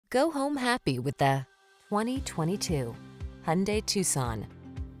Go home happy with the 2022 Hyundai Tucson.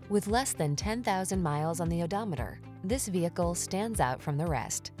 With less than 10,000 miles on the odometer, this vehicle stands out from the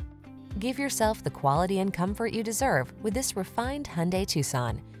rest. Give yourself the quality and comfort you deserve with this refined Hyundai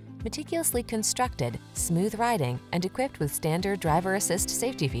Tucson. Meticulously constructed, smooth riding, and equipped with standard driver assist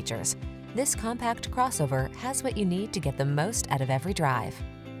safety features, this compact crossover has what you need to get the most out of every drive.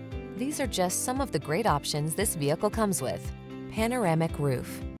 These are just some of the great options this vehicle comes with: panoramic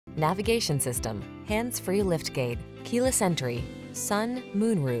roof, navigation system, hands-free liftgate, keyless entry, sun,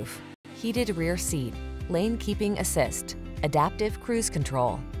 moon roof, heated rear seat, lane keeping assist, adaptive cruise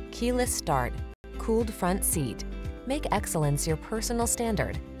control, keyless start, cooled front seat. Make excellence your personal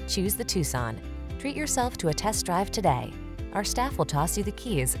standard. Choose the Tucson. Treat yourself to a test drive today. Our staff will toss you the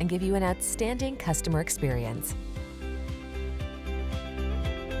keys and give you an outstanding customer experience.